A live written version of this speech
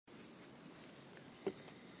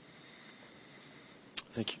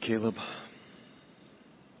Thank you, Caleb.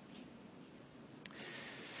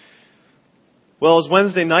 Well, it was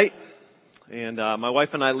Wednesday night, and my wife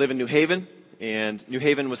and I live in New Haven, and New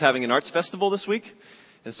Haven was having an arts festival this week.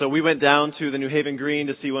 And so we went down to the New Haven Green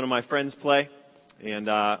to see one of my friends play, and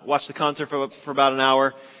watched the concert for about an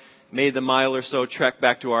hour, made the mile or so trek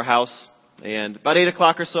back to our house. And about 8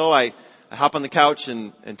 o'clock or so, I hop on the couch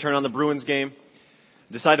and turn on the Bruins game.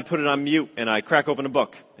 Decide to put it on mute, and I crack open a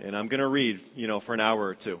book, and I'm going to read, for an hour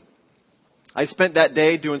or two. I spent that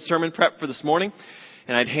day doing sermon prep for this morning,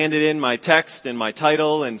 and I'd handed in my text and my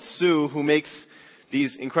title, and Sue, who makes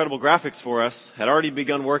these incredible graphics for us, had already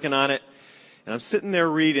begun working on it. And I'm sitting there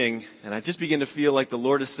reading, and I just begin to feel like the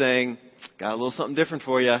Lord is saying, got a little something different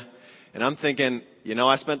for you. And I'm thinking,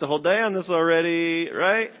 I spent the whole day on this already,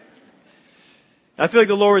 right? I feel like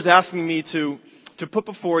the Lord is asking me to put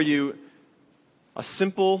before you a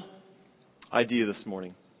simple idea this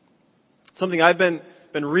morning. Something I've been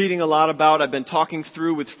reading a lot about, I've been talking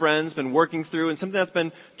through with friends, been working through, and something that's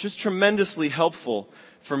been just tremendously helpful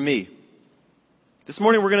for me. This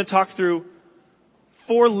morning we're going to talk through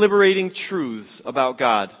 4 liberating truths about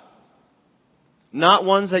God. Not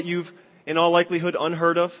ones that you've, in all likelihood,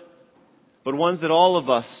 unheard of, but ones that all of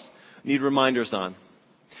us need reminders on.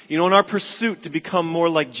 In our pursuit to become more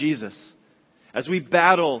like Jesus, as we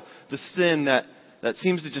battle the sin that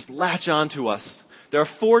seems to just latch onto us, there are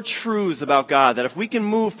 4 truths about God that if we can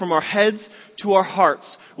move from our heads to our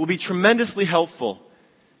hearts will be tremendously helpful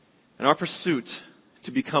in our pursuit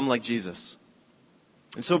to become like Jesus.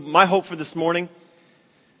 And so my hope for this morning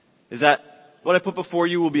is that what I put before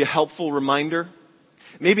you will be a helpful reminder.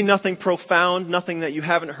 Maybe nothing profound, nothing that you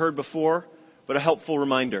haven't heard before, but a helpful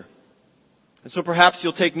reminder. And so perhaps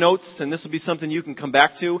you'll take notes, and this will be something you can come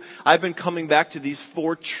back to. I've been coming back to these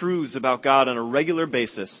 4 truths about God on a regular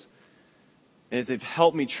basis. And they've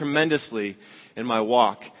helped me tremendously in my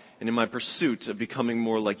walk and in my pursuit of becoming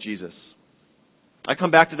more like Jesus. I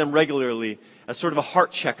come back to them regularly as sort of a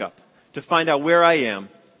heart checkup to find out where I am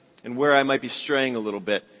and where I might be straying a little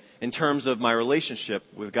bit in terms of my relationship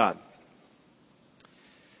with God.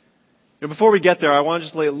 Before we get there, I want to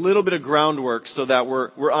just lay a little bit of groundwork so that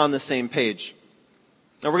we're on the same page.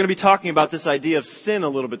 Now, we're going to be talking about this idea of sin a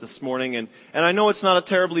little bit this morning, and I know it's not a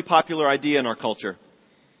terribly popular idea in our culture.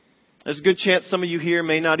 There's a good chance some of you here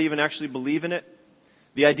may not even actually believe in it.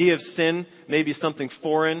 The idea of sin may be something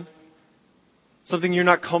foreign, something you're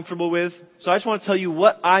not comfortable with. So I just want to tell you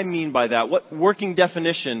what I mean by that, what working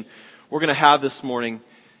definition we're going to have this morning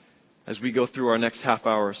as we go through our next half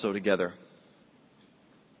hour or so together.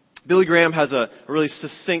 Billy Graham has a really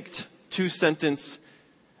succinct 2-sentence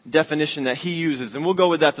definition that he uses, and we'll go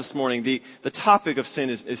with that this morning. The topic of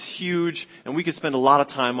sin is huge, and we could spend a lot of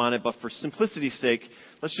time on it, but for simplicity's sake,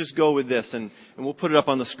 let's just go with this, and we'll put it up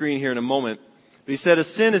on the screen here in a moment. But he said, a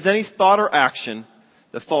sin is any thought or action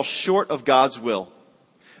that falls short of God's will.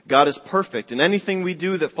 God is perfect, and anything we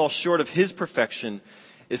do that falls short of His perfection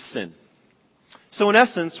is sin. So in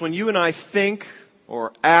essence, when you and I think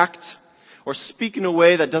or act or speak in a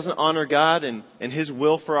way that doesn't honor God and His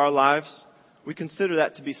will for our lives, we consider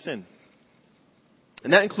that to be sin.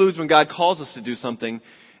 And that includes when God calls us to do something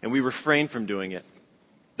and we refrain from doing it.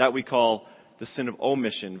 That we call the sin of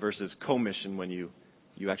omission versus commission when you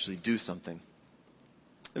actually do something.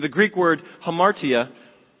 And the Greek word hamartia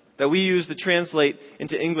that we use to translate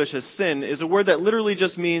into English as sin is a word that literally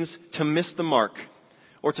just means to miss the mark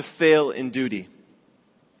or to fail in duty.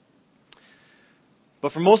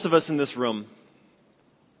 But for most of us in this room,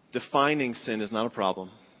 defining sin is not a problem.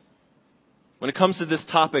 When it comes to this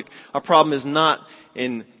topic, our problem is not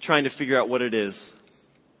in trying to figure out what it is.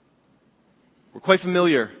 We're quite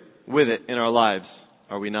familiar with it in our lives,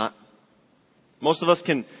 are we not? Most of us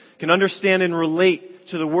can understand and relate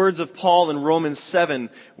to the words of Paul in Romans 7,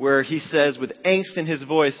 where he says with angst in his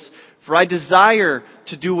voice, "For I desire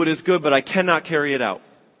to do what is good, but I cannot carry it out.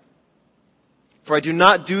 For I do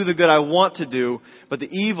not do the good I want to do, but the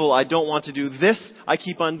evil I don't want to do, this I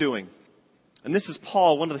keep on doing." And this is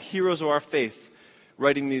Paul, one of the heroes of our faith,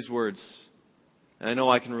 writing these words. And I know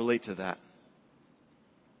I can relate to that.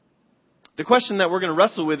 The question that we're going to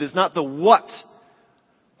wrestle with is not the what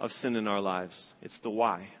of sin in our lives. It's the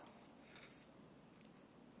why.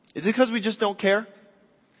 Is it because we just don't care?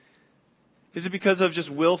 Is it because of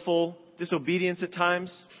just willful disobedience at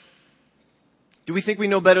times? Do we think we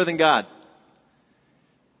know better than God?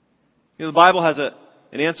 The Bible has an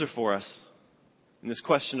answer for us in this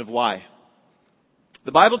question of why.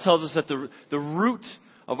 The Bible tells us that the root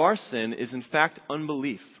of our sin is in fact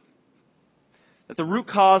unbelief. That the root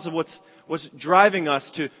cause of what's driving us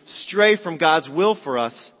to stray from God's will for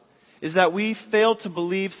us is that we fail to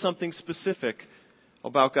believe something specific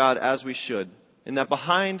about God as we should, and that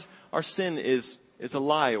behind our sin is a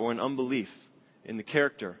lie or an unbelief in the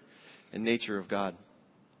character and nature of God.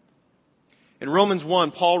 In Romans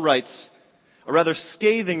 1, Paul writes a rather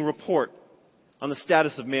scathing report on the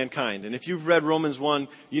status of mankind. And if you've read Romans 1,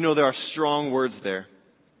 you know there are strong words there.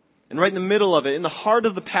 And right in the middle of it, in the heart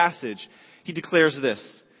of the passage, he declares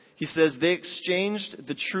this. He says, they exchanged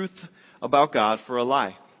the truth about God for a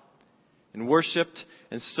lie and worshipped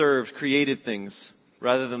and served created things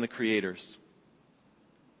rather than the creators.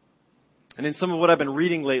 And in some of what I've been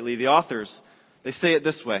reading lately, the authors, they say it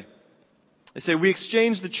this way. They say, we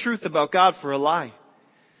exchange the truth about God for a lie.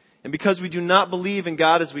 And because we do not believe in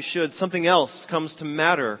God as we should, something else comes to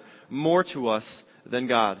matter more to us than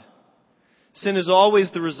God. Sin is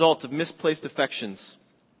always the result of misplaced affections.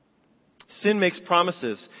 Sin makes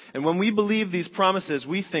promises. And when we believe these promises,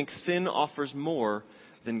 we think sin offers more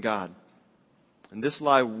than God. And this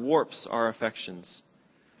lie warps our affections.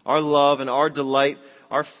 Our love and our delight,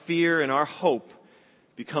 our fear and our hope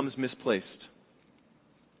becomes misplaced.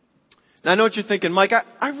 Now I know what you're thinking, Mike,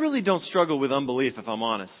 I really don't struggle with unbelief if I'm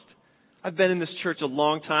honest. I've been in this church a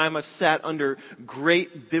long time. I've sat under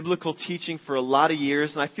great biblical teaching for a lot of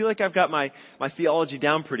years, and I feel like I've got my theology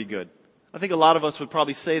down pretty good. I think a lot of us would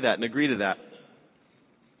probably say that and agree to that.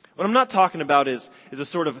 What I'm not talking about is a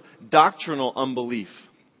sort of doctrinal unbelief.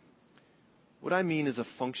 What I mean is a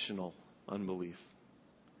functional unbelief.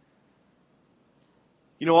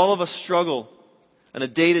 You know, all of us struggle on a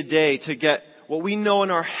day-to-day to get what we know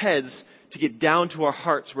in our heads to get down to our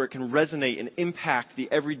hearts where it can resonate and impact the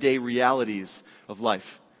everyday realities of life.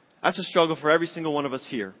 That's a struggle for every single one of us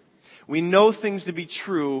here. We know things to be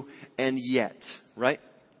true, and yet, right?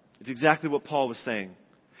 It's exactly what Paul was saying.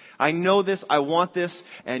 I know this, I want this,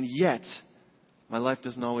 and yet, my life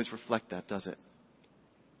doesn't always reflect that, does it?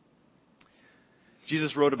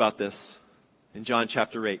 Jesus wrote about this in John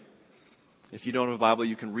chapter 8. If you don't have a Bible,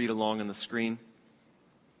 you can read along on the screen.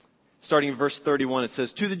 Starting in verse 31, it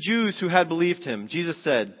says, to the Jews who had believed him, Jesus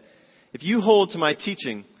said, if you hold to my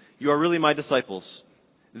teaching, you are really my disciples.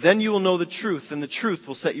 Then you will know the truth, and the truth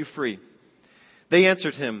will set you free. They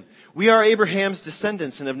answered him, we are Abraham's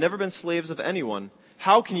descendants and have never been slaves of anyone.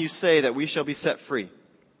 How can you say that we shall be set free?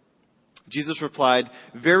 Jesus replied,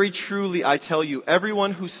 very truly I tell you,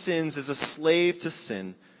 everyone who sins is a slave to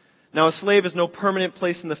sin. Now a slave has no permanent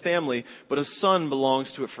place in the family, but a son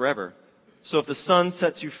belongs to it forever. So if the Son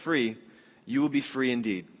sets you free, you will be free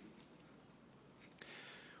indeed.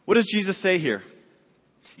 What does Jesus say here?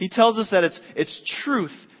 He tells us that it's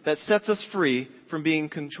truth that sets us free from being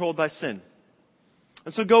controlled by sin.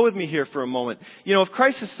 And so go with me here for a moment. You know, if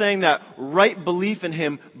Christ is saying that right belief in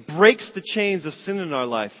Him breaks the chains of sin in our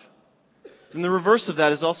life, then the reverse of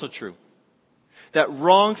that is also true. That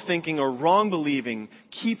wrong thinking or wrong believing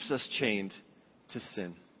keeps us chained to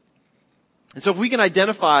sin. And so if we can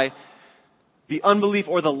identify the unbelief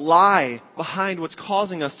or the lie behind what's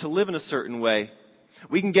causing us to live in a certain way,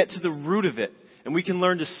 we can get to the root of it, and we can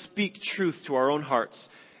learn to speak truth to our own hearts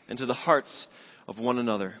and to the hearts of one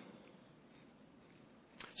another.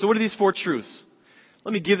 So what are these 4 truths?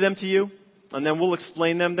 Let me give them to you, and then we'll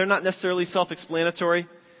explain them. They're not necessarily self-explanatory,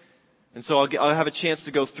 and so I'll have a chance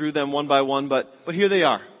to go through them one by one, but here they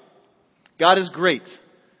are. God is great,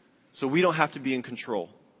 so we don't have to be in control.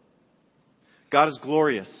 God is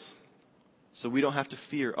glorious, so we don't have to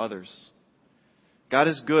fear others. God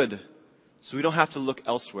is good, so we don't have to look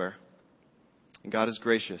elsewhere. And God is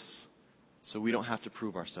gracious, so we don't have to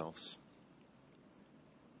prove ourselves.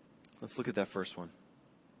 Let's look at that first one.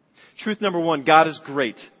 Truth number 1, God is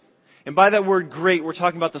great. And by that word great, we're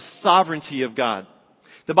talking about the sovereignty of God.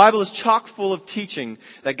 The Bible is chock full of teaching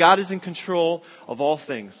that God is in control of all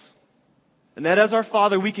things. And that as our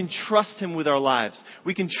Father, we can trust Him with our lives.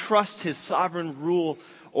 We can trust His sovereign rule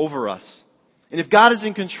over us. And if God is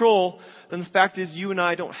in control, then the fact is you and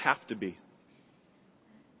I don't have to be.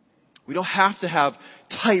 We don't have to have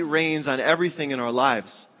tight reins on everything in our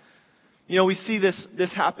lives. You know, we see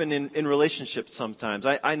this happen in relationships sometimes.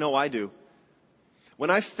 I know I do. When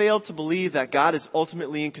I fail to believe that God is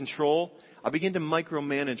ultimately in control, I begin to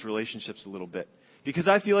micromanage relationships a little bit. Because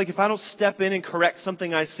I feel like if I don't step in and correct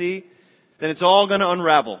something I see, then it's all going to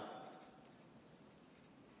unravel.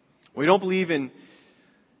 We don't believe in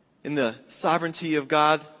the sovereignty of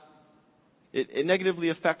God. It negatively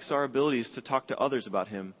affects our abilities to talk to others about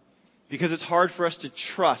Him. Because it's hard for us to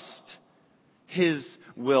trust His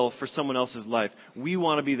will for someone else's life. We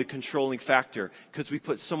want to be the controlling factor because we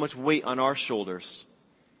put so much weight on our shoulders.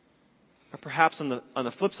 Or perhaps on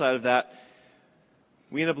the flip side of that,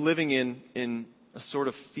 we end up living in a sort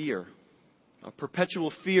of fear. A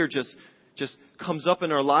perpetual fear just just comes up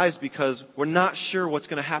in our lives because we're not sure what's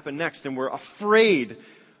going to happen next and we're afraid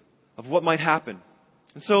of what might happen.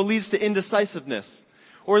 And so it leads to indecisiveness.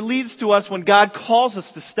 Or it leads to us when God calls us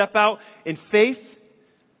to step out in faith,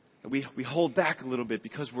 we hold back a little bit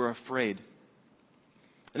because we're afraid.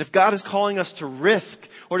 And if God is calling us to risk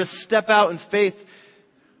or to step out in faith,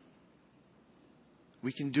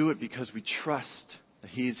 we can do it because we trust that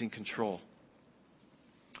He is in control.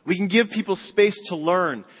 We can give people space to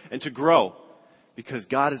learn and to grow because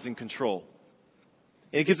God is in control.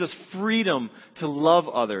 And it gives us freedom to love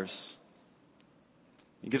others.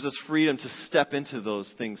 It gives us freedom to step into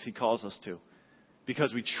those things He calls us to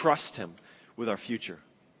because we trust Him with our future.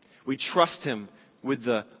 We trust Him with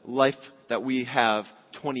the life that we have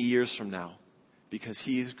 20 years from now because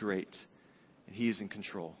He is great and He is in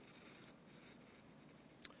control.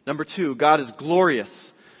 Number 2, God is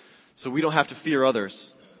glorious, so we don't have to fear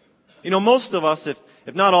others. Most of us,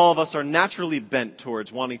 if not all of us, are naturally bent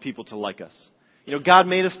towards wanting people to like us. God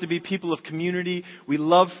made us to be people of community. We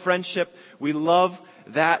love friendship. We love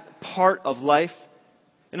that part of life.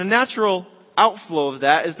 And a natural outflow of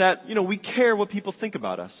that is that, we care what people think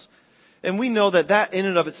about us. And we know that in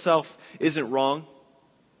and of itself isn't wrong.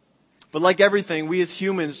 But like everything, we as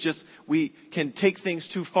humans we can take things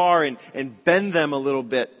too far and bend them a little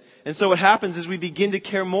bit. And so what happens is we begin to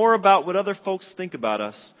care more about what other folks think about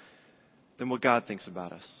us than what God thinks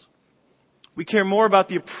about us. We care more about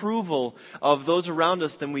the approval of those around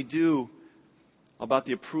us than we do about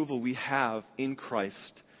the approval we have in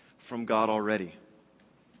Christ from God already.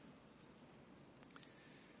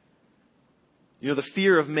 The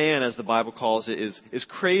fear of man, as the Bible calls it, is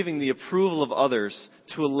craving the approval of others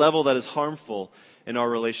to a level that is harmful in our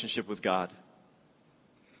relationship with God.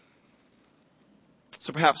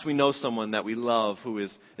 So perhaps we know someone that we love who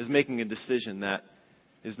is making a decision that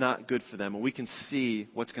is not good for them, and we can see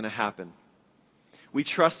what's going to happen. We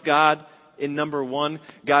trust God in number 1.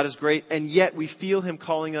 God is great, and yet we feel Him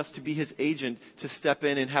calling us to be His agent to step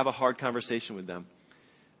in and have a hard conversation with them.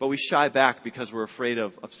 But we shy back because we're afraid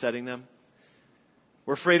of upsetting them.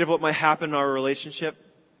 We're afraid of what might happen in our relationship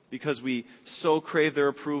because we so crave their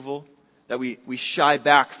approval that we shy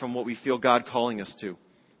back from what we feel God calling us to.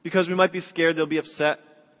 Because we might be scared they'll be upset.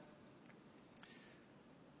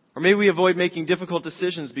 Or maybe we avoid making difficult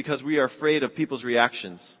decisions because we are afraid of people's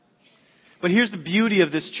reactions. But here's the beauty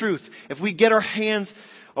of this truth. If we get our hands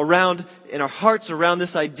around and our hearts around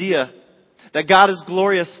this idea that God is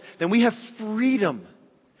glorious, then we have freedom.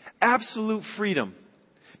 Absolute freedom.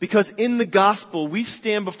 Because in the gospel, we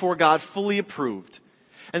stand before God fully approved.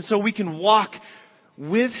 And so we can walk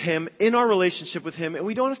with Him in our relationship with Him, and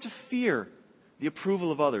we don't have to fear the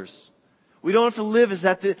approval of others. We don't have to live as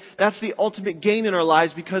that's the ultimate gain in our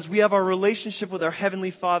lives because we have our relationship with our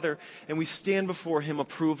Heavenly Father and we stand before Him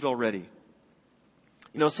approved already.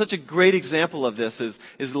 Such a great example of this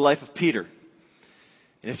is the life of Peter.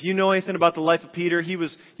 And if you know anything about the life of Peter, he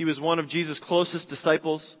was one of Jesus' closest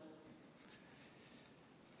disciples.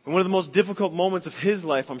 And one of the most difficult moments of his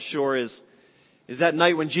life, I'm sure, is that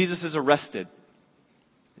night when Jesus is arrested.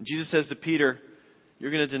 And Jesus says to Peter, "You're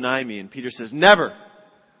going to deny me." And Peter says, "Never.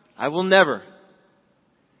 I will never."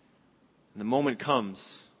 And the moment comes,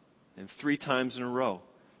 and 3 times in a row,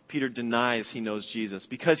 Peter denies he knows Jesus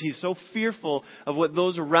because he's so fearful of what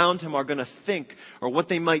those around him are going to think or what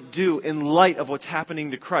they might do in light of what's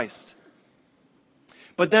happening to Christ.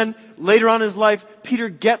 But then later on in his life, Peter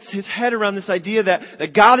gets his head around this idea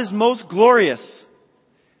that God is most glorious.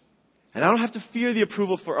 And I don't have to fear the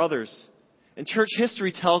approval for others. And church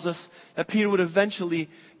history tells us that Peter would eventually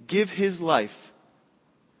give his life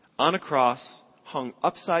on a cross, hung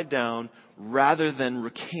upside down, rather than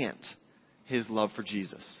recant his love for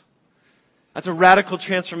Jesus. That's a radical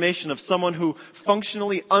transformation of someone who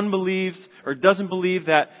functionally unbelieves or doesn't believe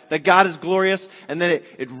that God is glorious, and then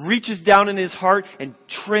it reaches down in his heart and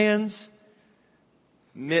transmits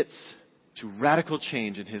to radical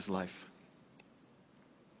change in his life.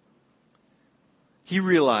 He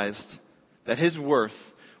realized that his worth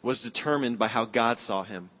was determined by how God saw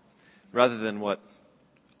him rather than what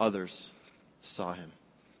others saw him.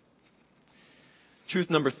 Truth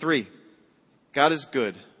number 3. God is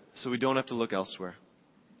good, so we don't have to look elsewhere.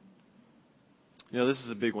 This is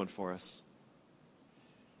a big one for us.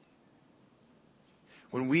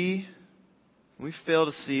 When we fail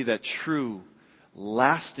to see that true,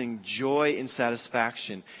 lasting joy and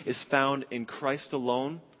satisfaction is found in Christ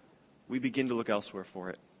alone, we begin to look elsewhere for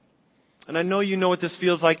it. And I know you know what this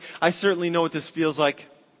feels like. I certainly know what this feels like.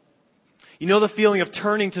 You know the feeling of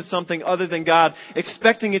turning to something other than God,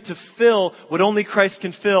 expecting it to fill what only Christ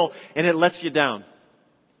can fill, and it lets you down.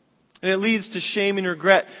 And it leads to shame and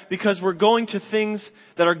regret because we're going to things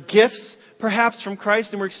that are gifts, perhaps from Christ,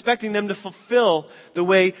 and we're expecting them to fulfill the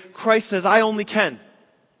way Christ says, I only can.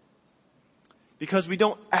 Because we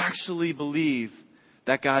don't actually believe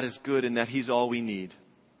that God is good and that He's all we need.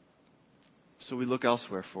 So we look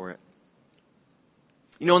elsewhere for it.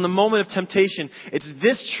 In the moment of temptation, it's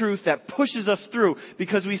this truth that pushes us through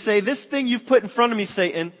because we say, this thing you've put in front of me,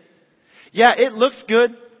 Satan, yeah, it looks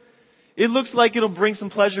good. It looks like it'll bring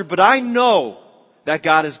some pleasure, but I know that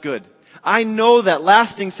God is good. I know that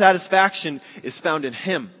lasting satisfaction is found in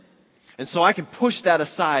Him. And so I can push that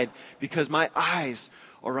aside because my eyes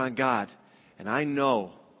are on God. And I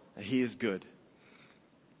know that He is good.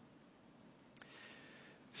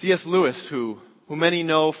 C.S. Lewis, who many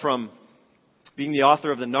know from being the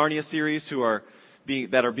author of the Narnia series,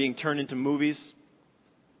 that are being turned into movies.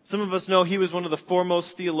 Some of us know he was one of the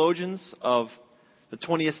foremost theologians of the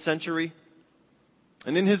 20th century.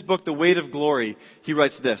 And in his book, The Weight of Glory, he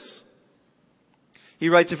writes this. He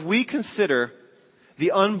writes, if we consider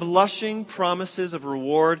the unblushing promises of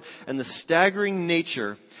reward and the staggering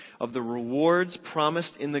nature of the rewards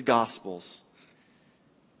promised in the Gospels,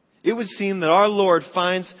 it would seem that our Lord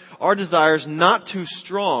finds our desires not too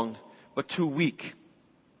strong, but too weak.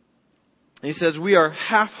 And he says, we are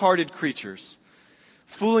half-hearted creatures,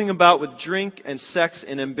 fooling about with drink and sex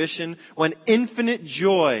and ambition when infinite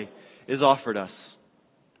joy is offered us.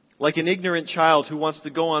 Like an ignorant child who wants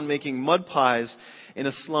to go on making mud pies in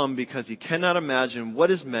a slum because he cannot imagine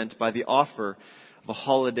what is meant by the offer of a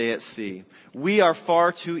holiday at sea. We are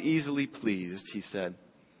far too easily pleased, he said.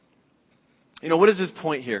 What is his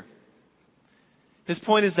point here? His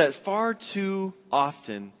point is that far too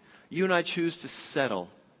often, you and I choose to settle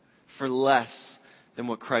for less than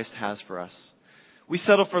what Christ has for us. We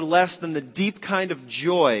settle for less than the deep kind of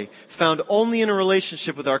joy found only in a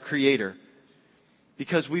relationship with our Creator.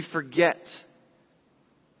 Because we forget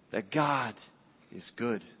that God is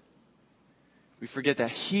good. We forget that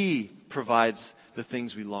He provides the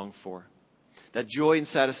things we long for. That joy and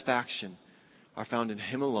satisfaction are found in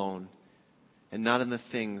Him alone and not in the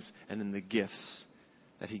things and in the gifts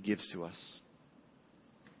that He gives to us.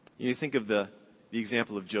 You think of the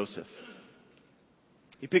example of Joseph.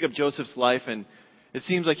 You pick up Joseph's life and it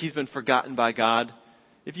seems like he's been forgotten by God.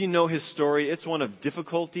 If you know his story, it's one of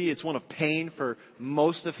difficulty. It's one of pain for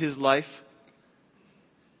most of his life.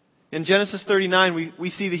 In Genesis 39, we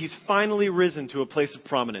see that he's finally risen to a place of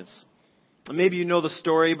prominence. And maybe you know the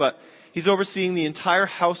story, but he's overseeing the entire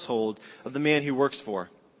household of the man he works for.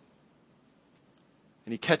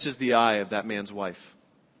 And he catches the eye of that man's wife.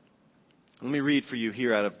 Let me read for you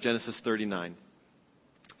here out of Genesis 39. It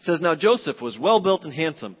says, now Joseph was well built and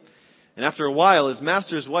handsome. And after a while, his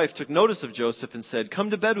master's wife took notice of Joseph and said, come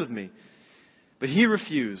to bed with me. But he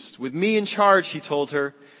refused. With me in charge, he told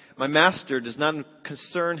her, my master does not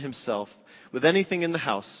concern himself with anything in the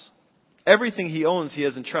house. Everything he owns he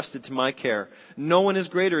has entrusted to my care. No one is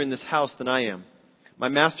greater in this house than I am. My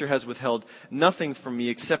master has withheld nothing from me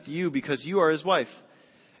except you because you are his wife.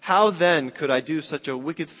 How then could I do such a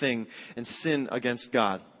wicked thing and sin against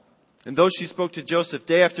God? And though she spoke to Joseph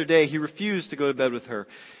day after day, he refused to go to bed with her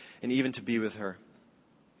and even to be with her.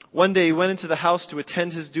 One day he went into the house to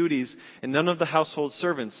attend his duties, and none of the household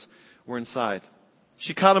servants were inside.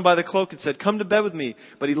 She caught him by the cloak and said, come to bed with me.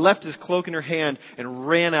 But he left his cloak in her hand and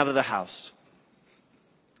ran out of the house.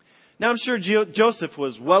 Now I'm sure Joseph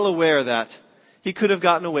was well aware that he could have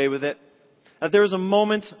gotten away with it, that there was a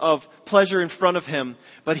moment of pleasure in front of him,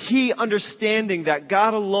 but he, understanding that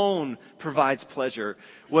God alone provides pleasure,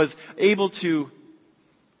 was able to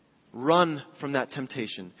run from that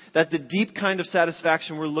temptation. That the deep kind of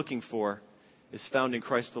satisfaction we're looking for is found in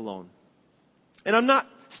Christ alone. And I'm not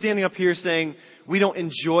standing up here saying we don't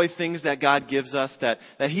enjoy things that God gives us, that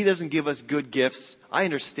He doesn't give us good gifts. I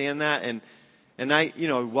understand that and I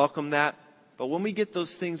welcome that. But when we get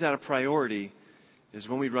those things out of priority is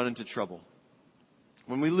when we run into trouble.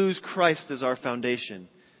 When we lose Christ as our foundation,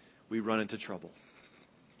 we run into trouble.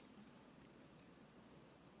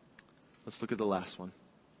 Let's look at the last one.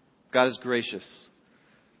 God is gracious,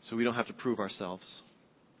 so we don't have to prove ourselves.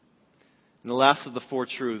 In the last of the four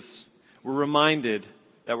truths, we're reminded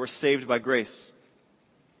that we're saved by grace.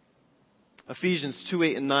 Ephesians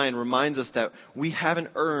 2:8 and 9 reminds us that we haven't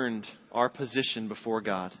earned our position before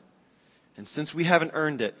God. And since we haven't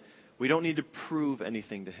earned it, we don't need to prove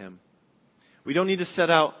anything to Him. We don't need to set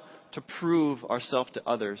out to prove ourselves to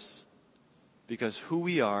others, because who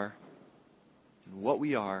we are and what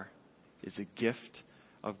we are is a gift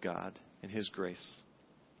of God and His grace.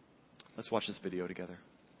 Let's watch this video together.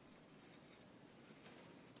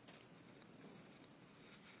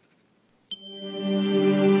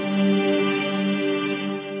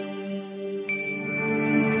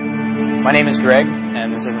 My name is Greg,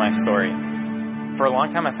 and this is my story. For a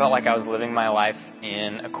long time, I felt like I was living my life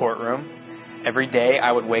in a courtroom. Every day,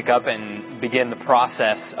 I would wake up and begin the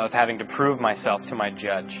process of having to prove myself to my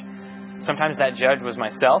judge. Sometimes that judge was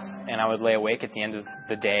myself, and I would lay awake at the end of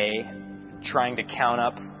the day trying to count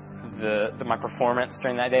up my performance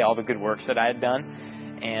during that day, all the good works that I had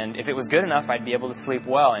done. And if it was good enough, I'd be able to sleep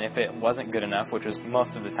well. And if it wasn't good enough, which was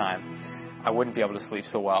most of the time, I wouldn't be able to sleep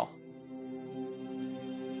so well.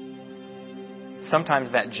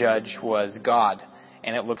 Sometimes that judge was God,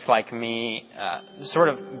 and it looks like me, sort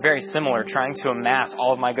of very similar, trying to amass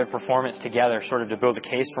all of my good performance together, sort of to build a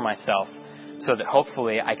case for myself, so that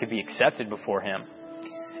hopefully I could be accepted before Him.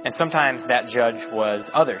 And sometimes that judge was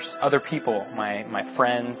other people, my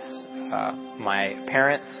friends, my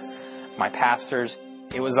parents, my pastors.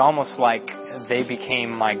 It was almost like they became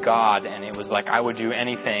my God, and it was like I would do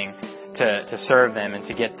anything to serve them and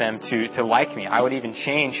to get them to like me. I would even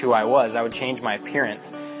change who I was. I would change my appearance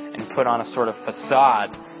and put on a sort of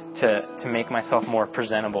facade to make myself more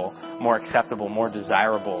presentable, more acceptable, more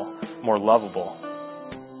desirable, more lovable.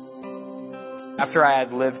 After I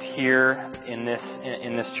had lived here in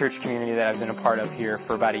this church community that I've been a part of here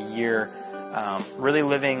for about a year, really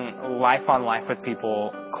living life on life with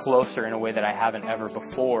people closer in a way that I haven't ever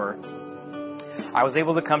before, I was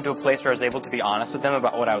able to come to a place where I was able to be honest with them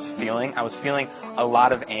about what I was feeling. I was feeling a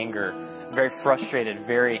lot of anger, very frustrated,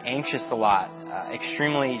 very anxious a lot,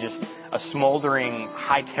 extremely just a smoldering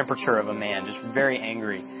high temperature of a man, just very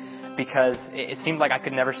angry, because it seemed like I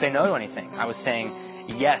could never say no to anything. I was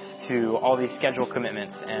saying yes to all these schedule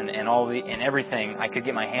commitments and everything I could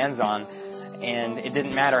get my hands on. And it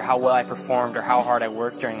didn't matter how well I performed or how hard I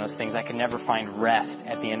worked during those things. I could never find rest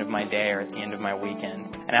at the end of my day or at the end of my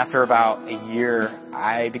weekend. And after about a year,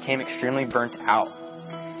 I became extremely burnt out.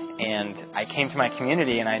 And I came to my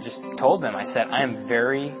community and I just told them, I said, I am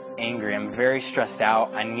very angry. I'm very stressed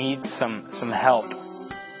out. I need some help.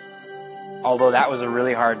 Although that was a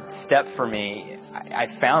really hard step for me, I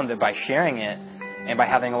found that by sharing it and by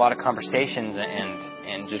having a lot of conversations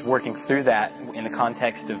and just working through that in the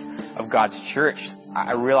context of God's church,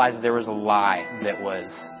 I realized that there was a lie that was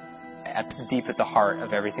deep at the heart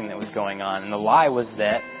of everything that was going on. And the lie was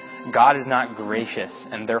that God is not gracious,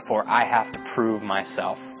 and therefore I have to prove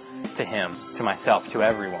myself to Him, to myself, to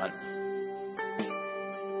everyone.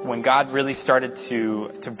 When God really started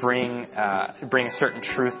to bring a certain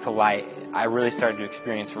truth to light, I really started to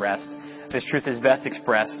experience rest. This truth is best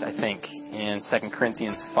expressed, I think, in 2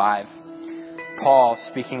 Corinthians 5. Paul,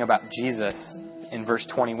 speaking about Jesus, in verse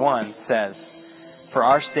 21 says, "For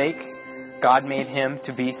our sake, God made Him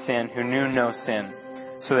to be sin who knew no sin,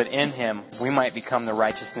 so that in Him we might become the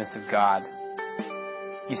righteousness of God."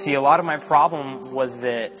 You see, a lot of my problem was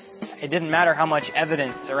that it didn't matter how much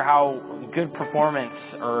evidence or how good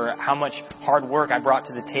performance or how much hard work I brought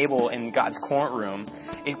to the table in God's courtroom,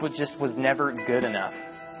 it was never good enough.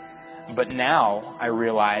 But now I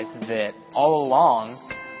realize that all along,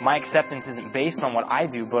 my acceptance isn't based on what I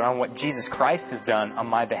do, but on what Jesus Christ has done on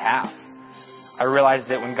my behalf. I realize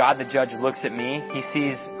that when God the judge looks at me, He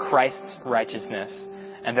sees Christ's righteousness.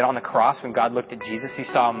 And that on the cross, when God looked at Jesus, He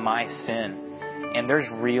saw my sin. And there's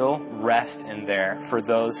real rest in there for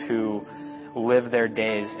those who live their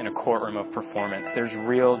days in a courtroom of performance. There's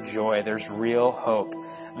real joy. There's real hope.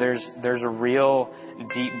 There's a real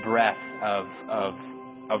deep breath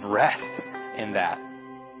of rest in that.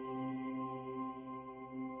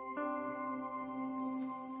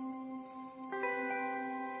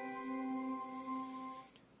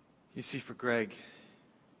 You see, for Greg,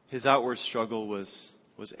 his outward struggle was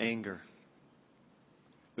anger.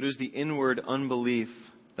 But it was the inward unbelief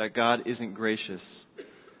that God isn't gracious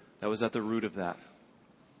that was at the root of that.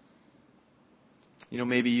 You know,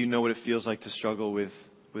 maybe you know what it feels like to struggle with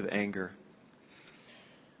anger.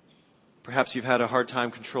 Perhaps you've had a hard time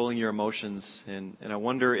controlling your emotions, and I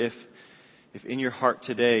wonder if in your heart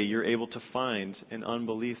today you're able to find an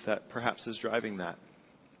unbelief that perhaps is driving that.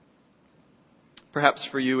 Perhaps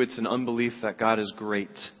for you it's an unbelief that God is great,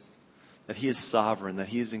 that He is sovereign, that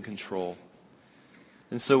He is in control.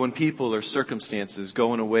 And so when people or circumstances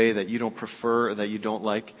go in a way that you don't prefer or that you don't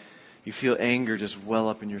like, you feel anger just well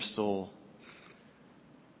up in your soul.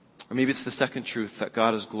 Or maybe it's the second truth, that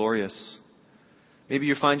God is glorious. Maybe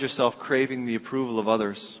you find yourself craving the approval of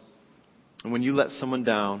others. And when you let someone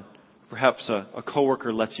down, perhaps a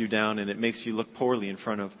coworker lets you down and it makes you look poorly in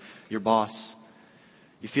front of your boss,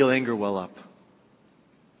 you feel anger well up.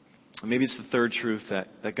 Or maybe it's the third truth,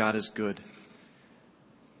 that God is good.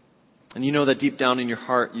 And you know that deep down in your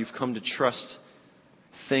heart, you've come to trust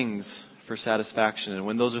things for satisfaction. And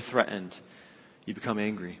when those are threatened, you become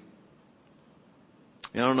angry.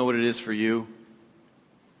 I don't know what it is for you.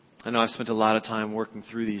 I know I've spent a lot of time working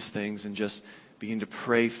through these things and just begin to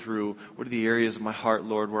pray through what are the areas of my heart,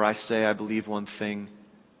 Lord, where I say I believe one thing,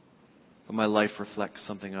 but my life reflects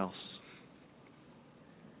something else.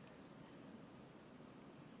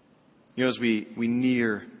 As we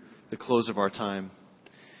near the close of our time,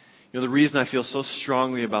 the reason I feel so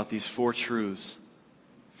strongly about these 4 truths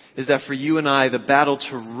is that for you and I, the battle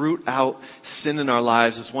to root out sin in our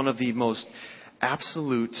lives is one of the most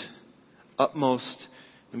absolute, utmost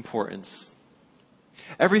importance.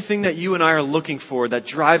 Everything that you and I are looking for that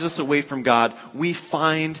drives us away from God, we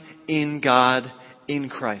find in God, in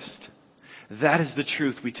Christ. That is the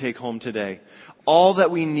truth we take home today. All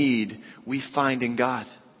that we need, we find in God.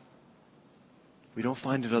 We don't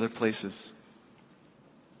find it other places.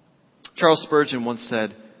 Charles Spurgeon once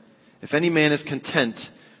said, "If any man is content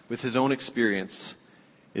with his own experience,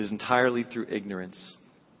 it is entirely through ignorance."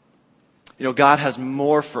 God has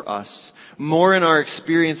more for us, more in our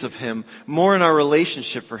experience of Him, more in our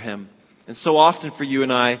relationship for Him. And so often for you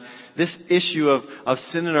and I, this issue of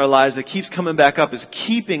sin in our lives that keeps coming back up is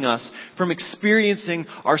keeping us from experiencing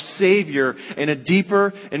our Savior in a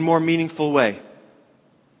deeper and more meaningful way.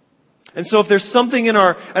 And so if there's something in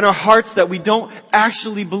our hearts that we don't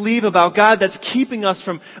actually believe about God that's keeping us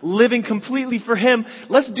from living completely for Him,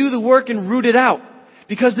 let's do the work and root it out.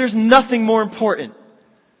 Because there's nothing more important.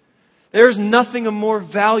 There's nothing of more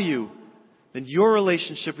value than your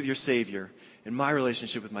relationship with your Savior and my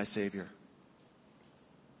relationship with my Savior.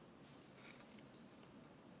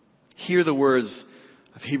 Hear the words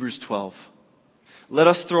of Hebrews 12. Let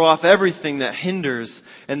us throw off everything that hinders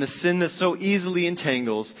and the sin that so easily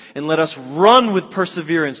entangles, and let us run with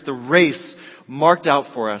perseverance the race marked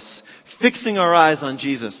out for us, fixing our eyes on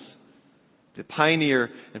Jesus, the pioneer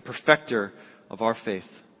and perfecter of our faith.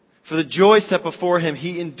 For the joy set before Him,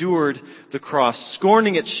 He endured the cross,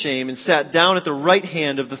 scorning its shame, and sat down at the right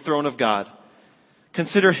hand of the throne of God.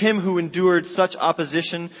 Consider Him who endured such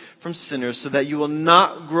opposition from sinners, so that you will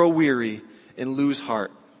not grow weary and lose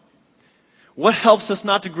heart. What helps us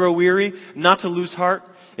not to grow weary, not to lose heart?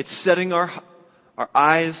 It's setting our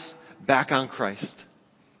eyes back on Christ.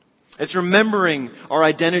 It's remembering our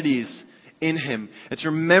identities in Him. It's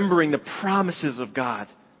remembering the promises of God.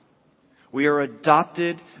 We are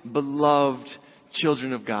adopted, beloved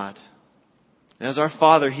children of God. And as our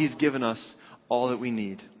Father, He's given us all that we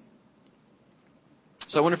need.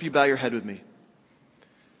 So I wonder if you bow your head with me.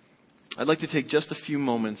 I'd like to take just a few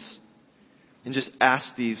moments and just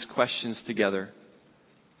ask these questions together.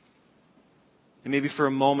 And maybe for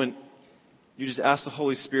a moment, you just ask the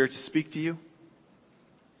Holy Spirit to speak to you.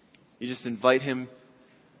 You just invite Him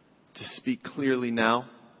to speak clearly now.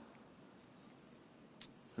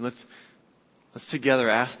 And let's together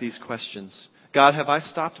ask these questions. God, have I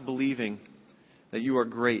stopped believing that You are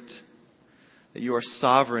great, that You are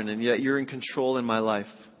sovereign, and yet You're in control in my life?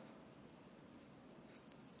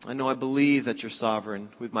 I know I believe that You're sovereign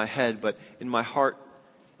with my head, but in my heart,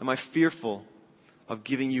 am I fearful of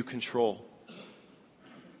giving You control?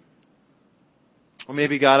 Or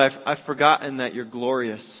maybe, God, I've forgotten that You're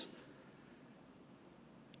glorious.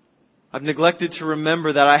 I've neglected to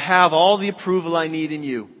remember that I have all the approval I need in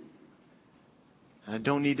You. And I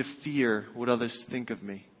don't need to fear what others think of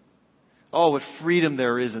me. Oh, what freedom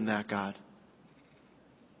there is in that, God.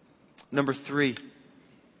 Number 3,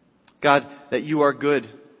 God, that You are good.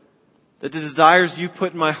 That the desires You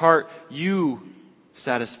put in my heart, You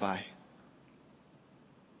satisfy.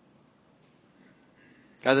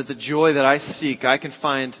 God, that the joy that I seek, I can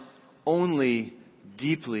find only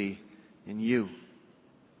deeply in You.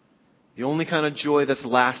 The only kind of joy that's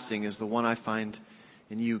lasting is the one I find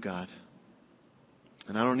in You, God.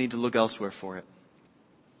 And I don't need to look elsewhere for it.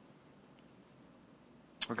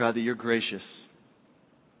 Or God, that You're gracious.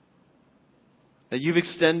 That You've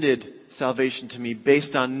extended salvation to me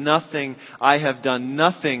based on nothing I have done,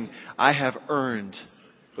 nothing I have earned,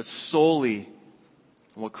 but solely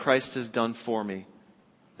on what Christ has done for me.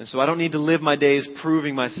 And so I don't need to live my days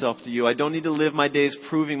proving myself to You. I don't need to live my days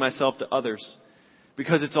proving myself to others.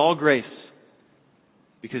 Because it's all grace.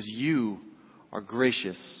 Because You are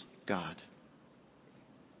gracious, God.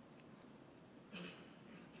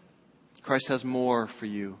 Christ has more for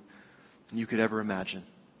you than you could ever imagine.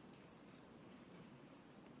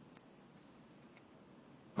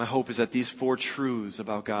 My hope is that these 4 truths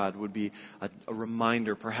about God would be a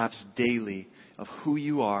reminder, perhaps daily, of who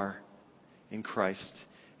you are in Christ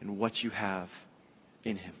and what you have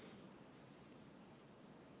in Him.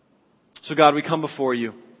 So God, we come before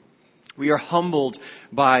You. We are humbled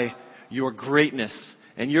by Your greatness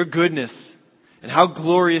and Your goodness and how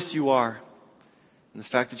glorious You are and the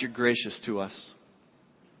fact that You're gracious to us.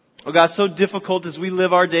 Oh God, so difficult as we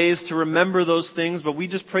live our days to remember those things, but we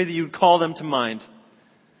just pray that you would call them to mind.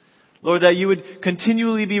 Lord, that you would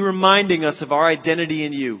continually be reminding us of our identity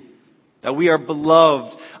in you. That we are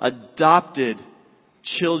beloved, adopted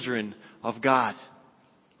children of God.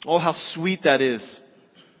 Oh, how sweet that is.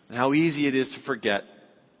 And how easy it is to forget.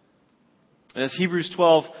 And as Hebrews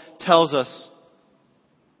 12 tells us,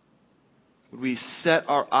 would we set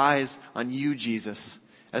our eyes on you, Jesus,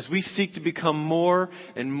 as we seek to become more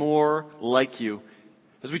and more like you.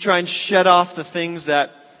 As we try and shed off the things that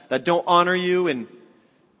don't honor you and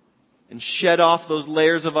shed off those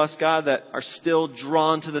layers of us, God, that are still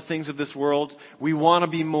drawn to the things of this world. We want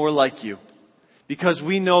to be more like you. Because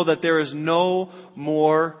we know that there is no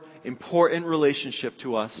more important relationship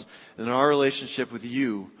to us than our relationship with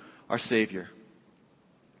you, our Savior.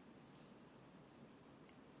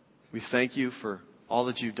 We thank you for all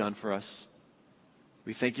that you've done for us.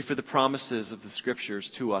 We thank you for the promises of the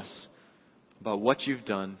Scriptures to us about what you've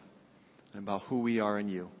done and about who we are in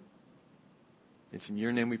you. It's in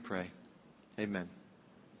your name we pray. Amen.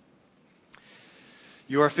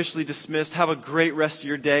 You are officially dismissed. Have a great rest of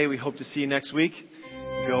your day. We hope to see you next week.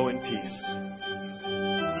 Go in peace.